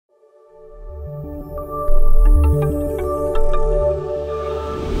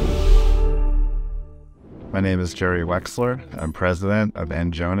My name is Jerry Wexler. I'm president of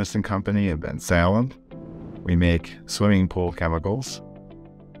N. Jonas & Company in Bensalem. We make swimming pool chemicals.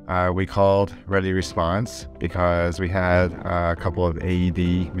 We called Ready Response because we had a couple of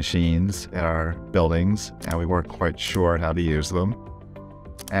AED machines in our buildings and we weren't quite sure how to use them.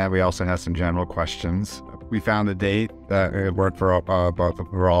 And we also had some general questions. We found a date that it worked for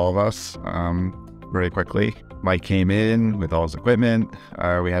all of us very quickly. Mike came in with all his equipment.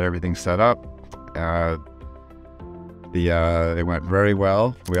 We had everything set up. It went very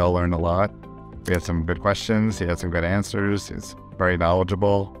well. We all learned a lot. We had some good questions. He had some good answers. He's very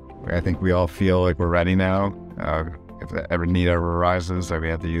knowledgeable. I think we all feel like we're ready now. If the need ever arises, that we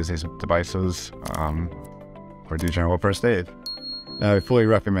have to use these devices or do general first aid. I fully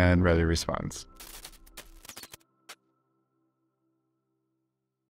recommend Ready Response.